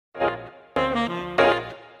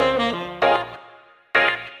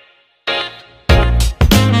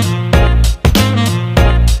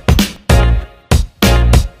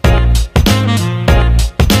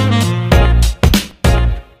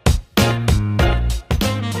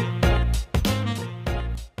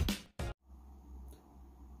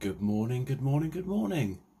good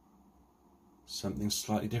morning. Something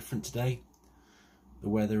slightly different today. The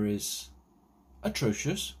weather is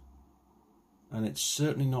atrocious, and it's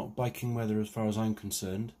certainly not biking weather as far as I'm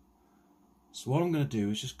concerned. So what I'm going to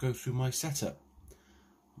do is just go through my setup.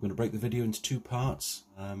 I'm going to break the video into two parts,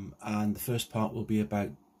 and the first part will be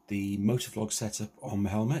about the Motovlog setup on my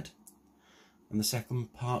helmet, and the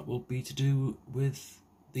second part will be to do with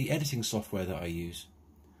the editing software that I use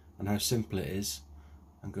and how simple it is,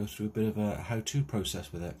 and go through a bit of a how-to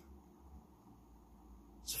process with it.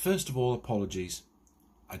 So first of all, apologies.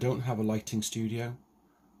 I don't have a lighting studio.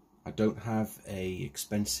 I don't have a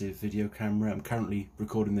expensive video camera. I'm currently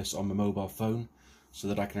recording this on my mobile phone so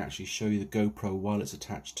that I can actually show you the GoPro while it's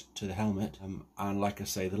attached to the helmet. And like I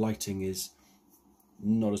say, the lighting is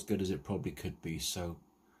not as good as it probably could be, so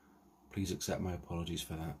please accept my apologies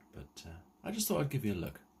for that. But I just thought I'd give you a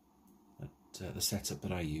look at the setup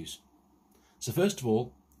that I use. So first of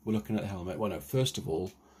all, we're looking at the helmet. Well, no, first of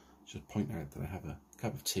all, I should point out that I have a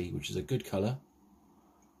cup of tea, which is a good colour.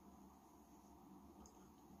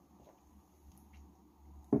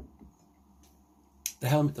 The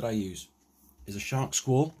helmet that I use is a Shark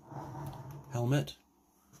Squall helmet,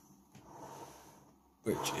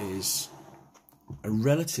 which is a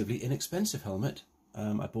relatively inexpensive helmet.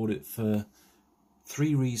 I bought it for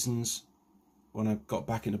three reasons when I got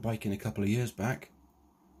back into biking a couple of years back,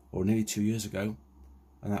 or nearly 2 years ago,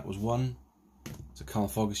 and that was: one, it's a Carl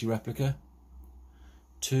Fogarty replica;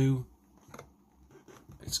 two,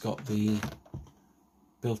 it's got the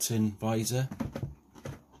built-in visor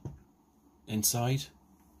inside;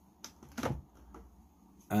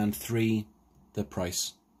 and three, the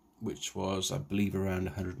price, which was, I believe, around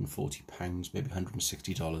 £140, maybe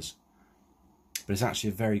 $160. But it's actually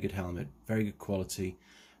a very good helmet, very good quality,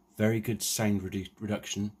 very good sound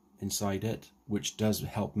reduction inside it, which does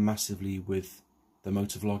help massively with the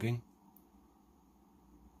motovlogging.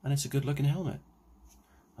 And it's a good looking helmet.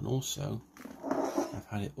 And also, I've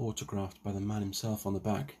had it autographed by the man himself on the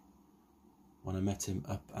back when I met him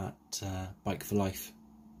up at Bike for Life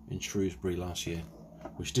in Shrewsbury last year,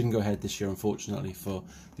 which didn't go ahead this year, unfortunately, for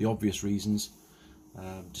the obvious reasons,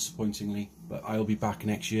 disappointingly. But I'll be back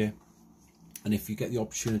next year, and if you get the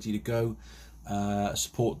opportunity to go,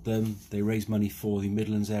 support them. They raise money for the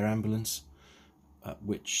Midlands Air Ambulance,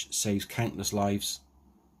 which saves countless lives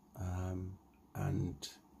and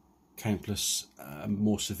countless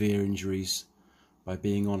more severe injuries by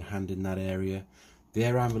being on hand in that area. The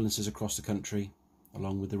air ambulances across the country,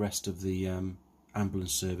 along with the rest of the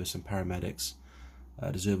ambulance service and paramedics,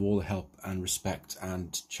 deserve all the help and respect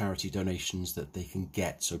and charity donations that they can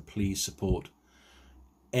get. So please support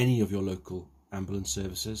any of your local ambulance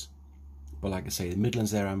services. But like I say, the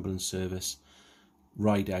Midlands Air Ambulance Service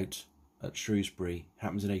ride out at Shrewsbury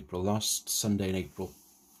happens in April. Last Sunday in April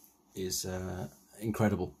is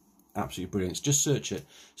incredible, absolutely brilliant. Just search it,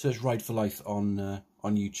 search Ride for Life on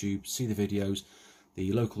YouTube, see the videos.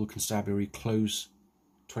 The local constabulary close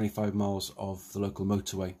 25 miles of the local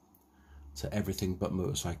motorway to everything but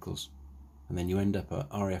motorcycles, and then you end up at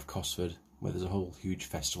RAF Cosford, where there's a whole huge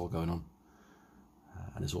festival going on,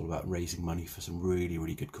 and it's all about raising money for some really,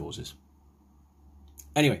 really good causes.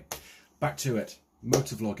 Anyway, back to it.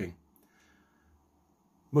 Motovlogging.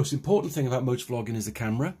 Most important thing about motovlogging is the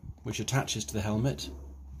camera, which attaches to the helmet.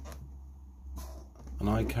 And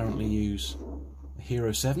I currently use a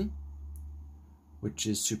Hero 7, which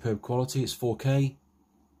is superb quality. It's 4K.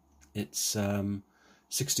 It's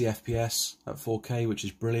 60 FPS at 4K, which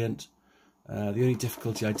is brilliant. The only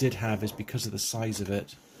difficulty I did have is because of the size of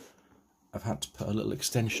it, I've had to put a little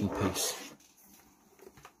extension piece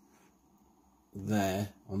there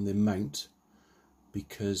on the mount,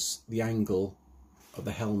 because the angle of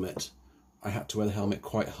the helmet, I had to wear the helmet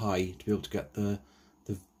quite high to be able to get the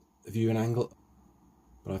viewing angle.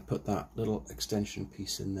 But I've put that little extension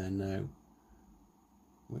piece in there now,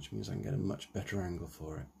 which means I can get a much better angle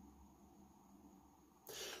for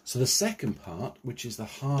it. So the second part, which is the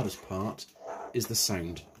hardest part, is the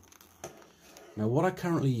sound. Now what I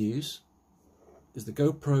currently use is the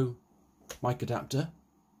GoPro mic adapter,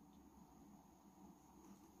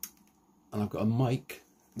 and I've got a mic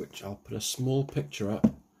which I'll put a small picture up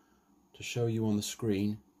to show you on the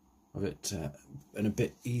screen of it in a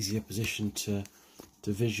bit easier position to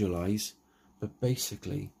visualize. But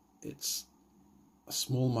basically it's a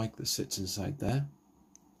small mic that sits inside there.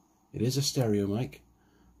 It is a stereo mic.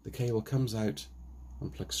 The cable comes out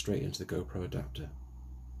and plugs straight into the GoPro adapter,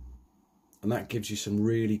 and that gives you some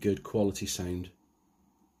really good quality sound.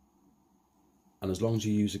 And as long as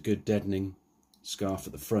you use a good deadening scarf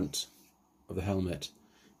at the front of the helmet,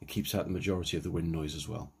 it keeps out the majority of the wind noise as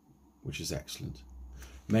well, which is excellent.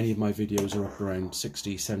 Many of my videos are up around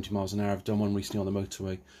 60, 70 miles an hour. I've done one recently on the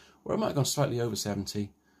motorway where I might have gone slightly over 70.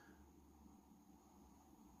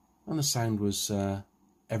 And the sound was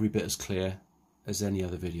every bit as clear as any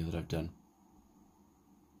other video that I've done.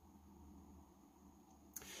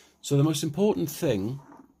 So the most important thing,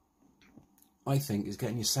 I think, is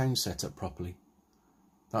getting your sound set up properly.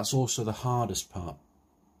 That's also the hardest part.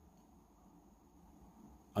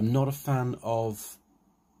 I'm not a fan of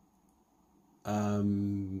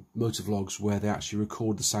motovlogs where they actually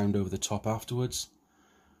record the sound over the top afterwards.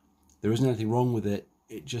 There isn't anything wrong with it.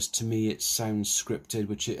 It just, to me, it sounds scripted,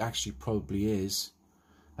 which it actually probably is.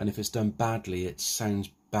 And if it's done badly, it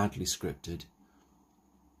sounds badly scripted.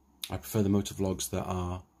 I prefer the motovlogs that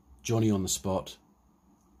are Johnny on the spot,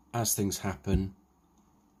 as things happen,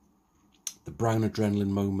 the brown adrenaline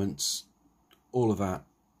moments, all of that.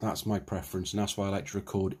 That's my preference, and that's why I like to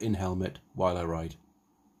record in helmet while I ride.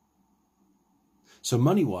 So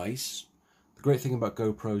money-wise, the great thing about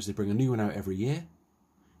GoPros, they bring a new one out every year.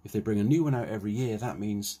 If they bring a new one out every year, that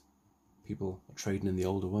means people are trading in the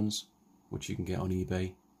older ones, which you can get on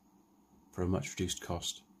eBay for a much reduced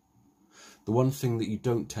cost. The one thing that you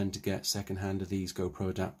don't tend to get second-hand are these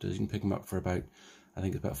GoPro adapters. You can pick them up for about, I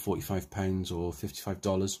think it's about £45 or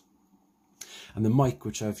 $55. And the mic,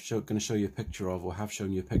 which I'm going to show you a picture of, or have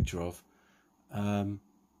shown you a picture of,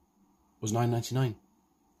 was $9.99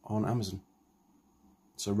 on Amazon.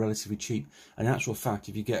 So relatively cheap. And in actual fact,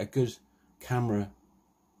 if you get a good camera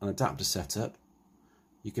and adapter setup,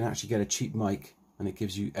 you can actually get a cheap mic and it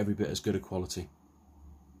gives you every bit as good a quality.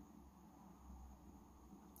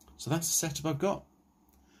 So that's the setup I've got.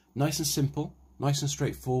 Nice and simple, nice and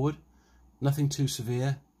straightforward, nothing too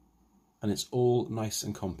severe, and it's all nice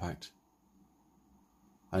and compact.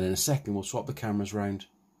 And in a second we'll swap the cameras round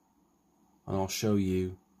and I'll show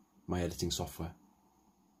you my editing software.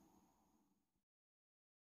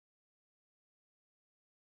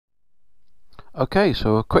 Okay,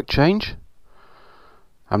 so a quick change.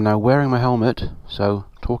 I'm now wearing my helmet, so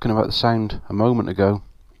talking about the sound a moment ago,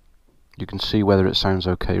 you can see whether it sounds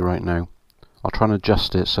okay right now. I'll try and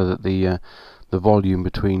adjust it so that the volume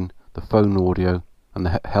between the phone audio and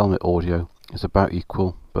the helmet audio is about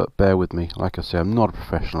equal, but bear with me. Like I say, I'm not a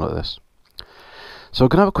professional at this. So I'm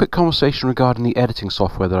going to have a quick conversation regarding the editing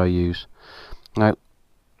software that I use. Now,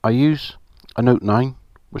 I use a Note 9,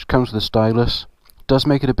 which comes with a stylus. It does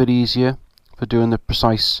make it a bit easier for doing the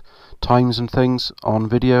precise times and things on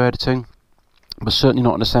video editing, but certainly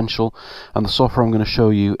not an essential, and the software I'm going to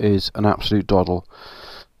show you is an absolute doddle.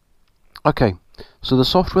 Okay, so the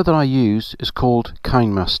software that I use is called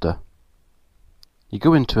KineMaster. You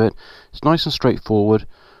go into it, it's nice and straightforward.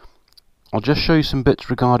 I'll just show you some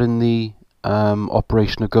bits regarding the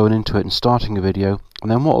operation of going into it and starting a video,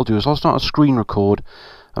 and then what I'll do is I'll start a screen record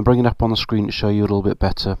and bring it up on the screen to show you a little bit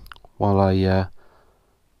better while I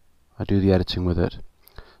do the editing with it.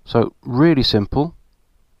 So really simple.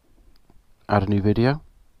 Add a new video,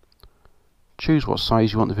 choose what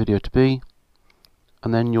size you want the video to be,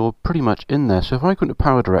 and then you're pretty much in there. So if I go into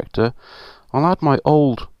Power Director, I'll add my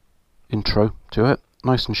old intro to it,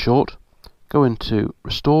 nice and short, go into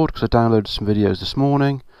Restored because I downloaded some videos this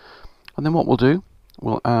morning, and then what we'll do,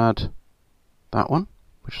 we'll add that one,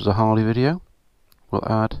 which was a Harley video,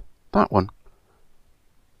 we'll add that one,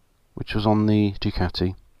 which was on the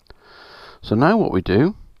Ducati. So now what we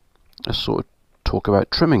do is sort of talk about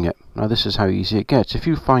trimming it. Now this is how easy it gets. If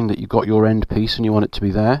you find that you've got your end piece and you want it to be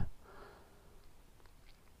there,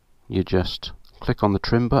 you just click on the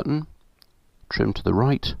trim button, trim to the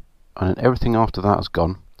right, and then everything after that is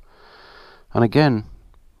gone. And again,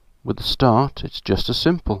 with the start, it's just as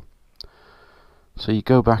simple. So you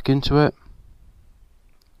go back into it,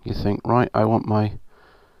 you think, right, I want my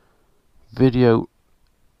video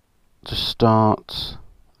to start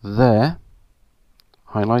there,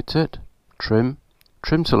 highlight it, trim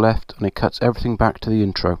to left, and it cuts everything back to the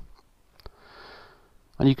intro.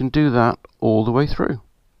 And you can do that all the way through.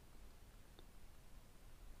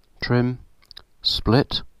 Trim,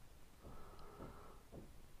 split,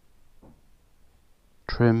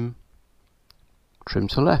 trim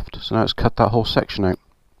to left. So now it's cut that whole section out.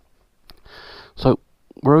 So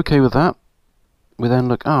we're okay with that. We then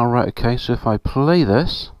look, right, okay, so if I play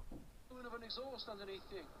this,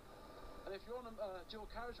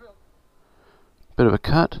 bit of a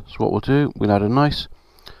cut, so what we'll do, we'll add a nice,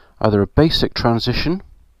 either a basic transition,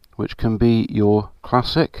 which can be your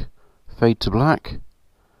classic fade to black,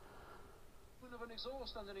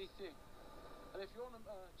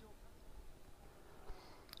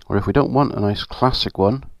 or if we don't want a nice classic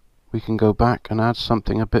one, we can go back and add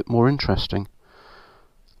something a bit more interesting,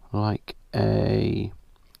 like a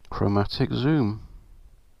chromatic zoom.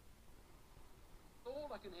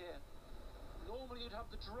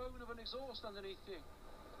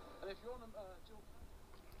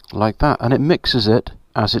 like that, and it mixes it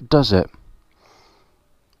as it does it.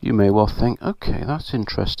 You may well think, okay, that's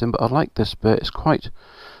interesting, but I like this bit, it's quite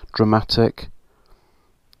dramatic.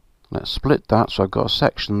 Let's split that, so I've got a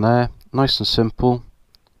section there, nice and simple.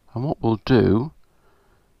 And what we'll do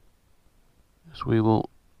is we will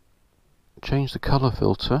change the colour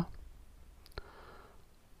filter,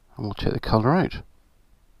 and we'll take the colour out.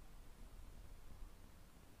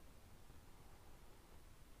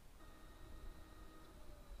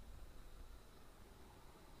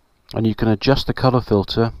 And you can adjust the colour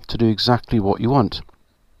filter to do exactly what you want.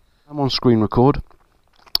 I'm on screen record,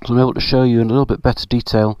 so I'm able to show you in a little bit better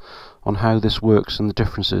detail on how this works and the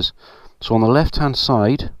differences. So on the left hand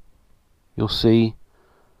side you'll see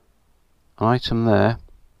an item there,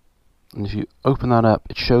 and if you open that up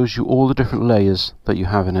it shows you all the different layers that you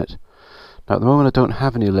have in it. Now at the moment I don't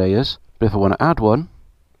have any layers, but if I want to add one,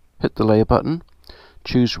 hit the layer button,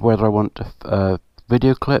 choose whether I want a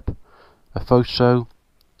video clip, a photo,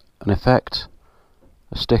 an effect,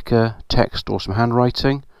 a sticker, text or some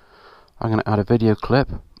handwriting. I'm going to add a video clip.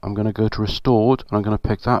 I'm going to go to restored and I'm going to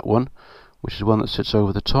pick that one, which is one that sits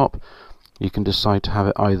over the top. You can decide to have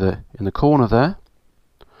it either in the corner there,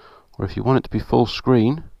 or if you want it to be full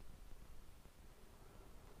screen,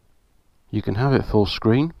 you can have it full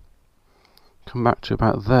screen. Come back to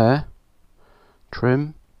about there,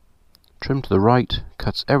 trim to the right,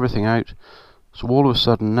 cuts everything out. So all of a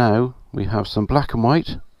sudden now we have some black and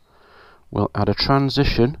white. We'll add a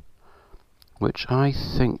transition, which I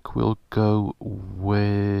think will go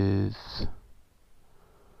with,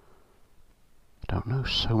 I don't know,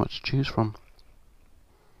 so much to choose from.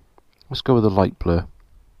 Let's go with a light blur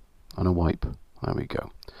and a wipe. There we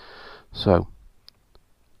go. So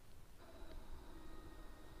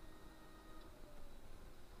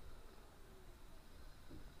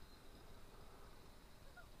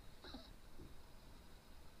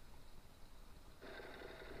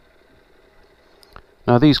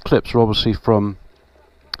now these clips are obviously from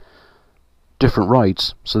different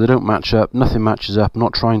rides, so they don't match up, nothing matches up. I'm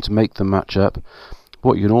not trying to make them match up.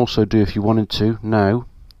 What you can also do if you wanted to now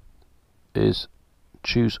is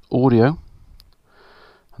choose audio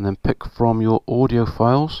and then pick from your audio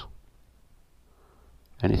files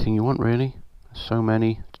anything you want really. There's so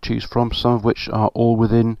many to choose from, some of which are all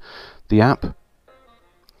within the app.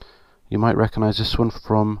 You might recognize this one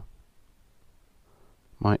from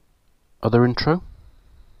my other intro.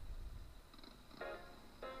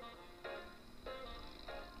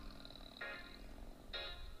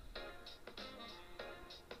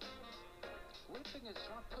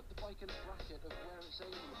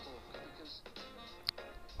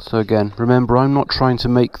 So again, remember, I'm not trying to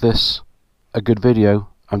make this a good video,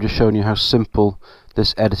 I'm just showing you how simple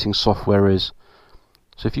this editing software is.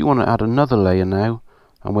 So if you want to add another layer now,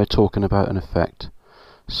 and we're talking about an effect.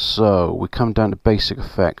 So we come down to basic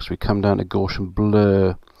effects, we come down to Gaussian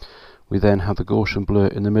blur, we then have the Gaussian blur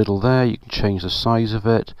in the middle there. You can change the size of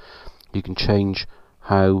it, you can change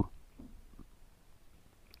how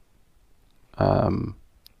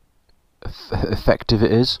effective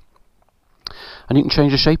it is, and you can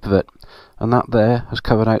change the shape of it, and that there has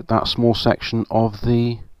covered out that small section of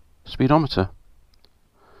the speedometer.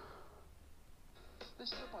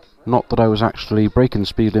 Not that I was actually breaking the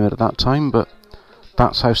speed limit at that time, but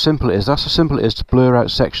that's how simple it is. That's how simple it is to blur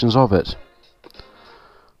out sections of it.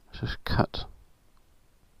 Let's just cut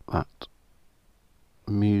that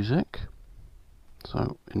music.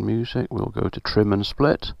 So in music we'll go to trim and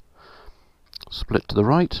split. Split to the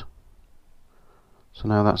right. So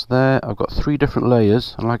now that's there. I've got 3 different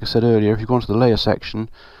layers, and like I said earlier, if you go into the layer section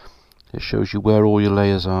it shows you where all your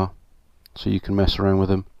layers are, so you can mess around with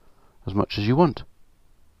them as much as you want.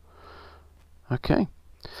 Okay,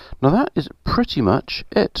 now that is pretty much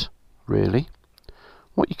it really.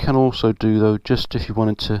 What you can also do though, just if you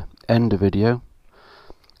wanted to end a video,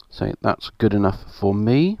 say that's good enough for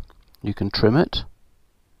me, you can trim it,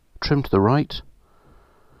 trim to the right.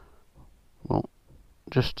 Well,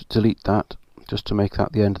 just delete that, just to make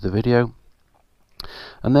that the end of the video.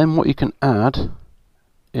 And then what you can add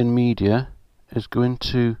in media is go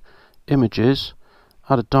into images,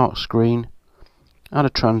 add a dark screen, add a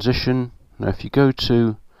transition. Now if you go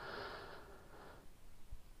to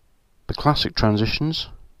the classic transitions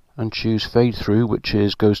and choose fade through, which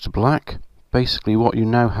is goes to black, basically what you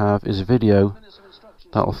now have is a video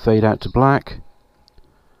that will fade out to black,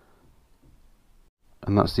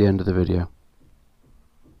 and that's the end of the video.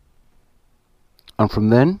 And from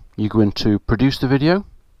then you go into produce the video,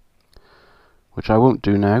 which I won't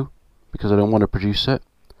do now because I don't want to produce it,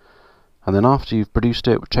 and then after you've produced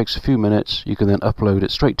it, which takes a few minutes, you can then upload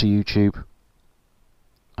it straight to YouTube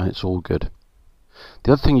and it's all good.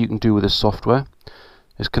 The other thing you can do with this software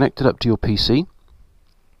is connect it up to your PC,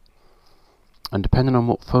 and depending on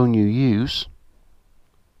what phone you use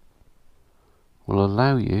will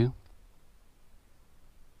allow you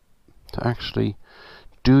to actually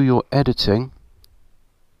do your editing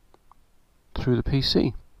through the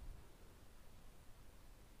PC.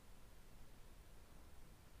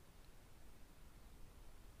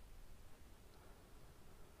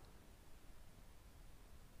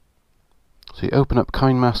 So you open up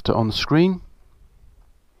KineMaster on the screen,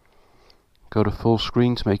 go to full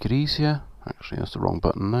screen to make it easier. Actually, that's the wrong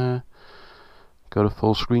button there. Go to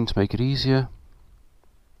full screen to make it easier.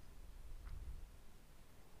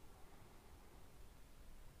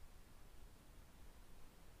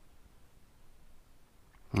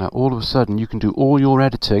 Now all of a sudden you can do all your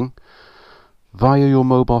editing via your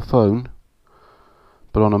mobile phone,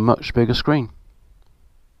 but on a much bigger screen.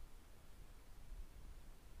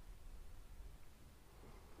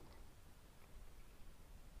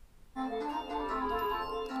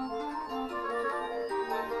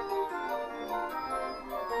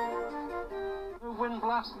 Wind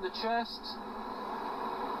blast in the chest.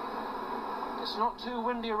 It's not too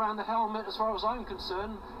windy around the helmet as far as I'm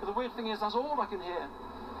concerned, but the weird thing is that's all I can hear.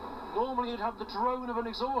 Normally you'd have the drone of an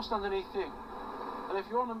exhaust underneath you, and if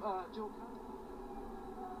you're on a dual...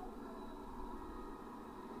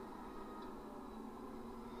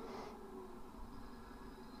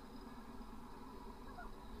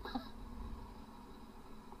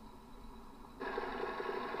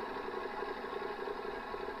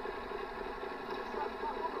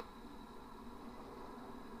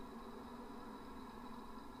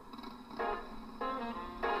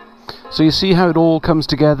 So you see how it all comes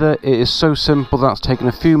together. It is so simple. That's taken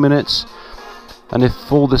a few minutes, and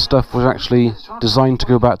if all this stuff was actually designed to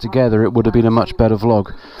go back together, it would have been a much better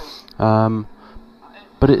vlog.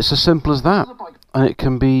 But it's as simple as that, and it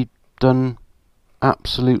can be done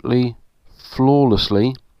absolutely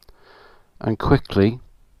flawlessly and quickly.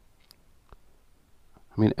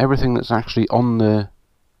 I mean, everything that's actually on the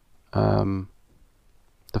phone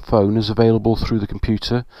is available through the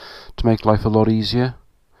computer to make life a lot easier.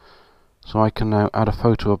 So I can now add a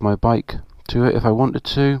photo of my bike to it if I wanted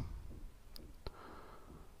to.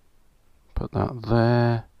 Put that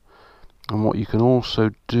there. And what you can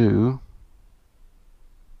also do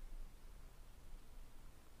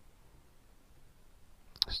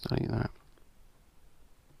is delete that.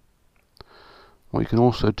 What you can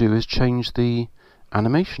also do is change the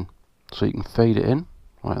animation. So you can fade it in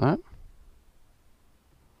like that.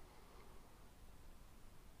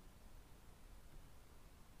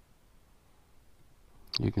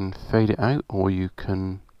 You can fade it out, or you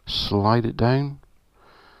can slide it down.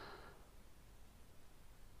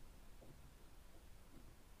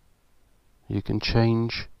 You can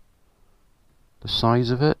change the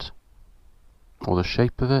size of it, or the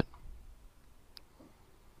shape of it.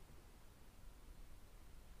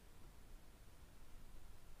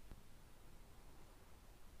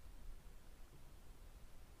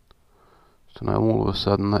 So now all of a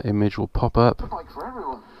sudden that image will pop up.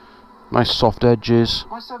 Nice soft edges,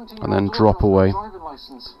 and then drop away.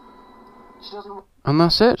 And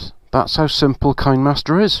that's it. That's how simple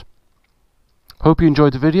KineMaster is. Hope you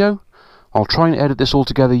enjoyed the video. I'll try and edit this all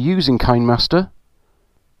together using KineMaster,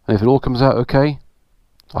 and if it all comes out okay,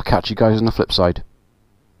 I'll catch you guys on the flip side.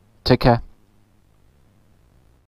 Take care.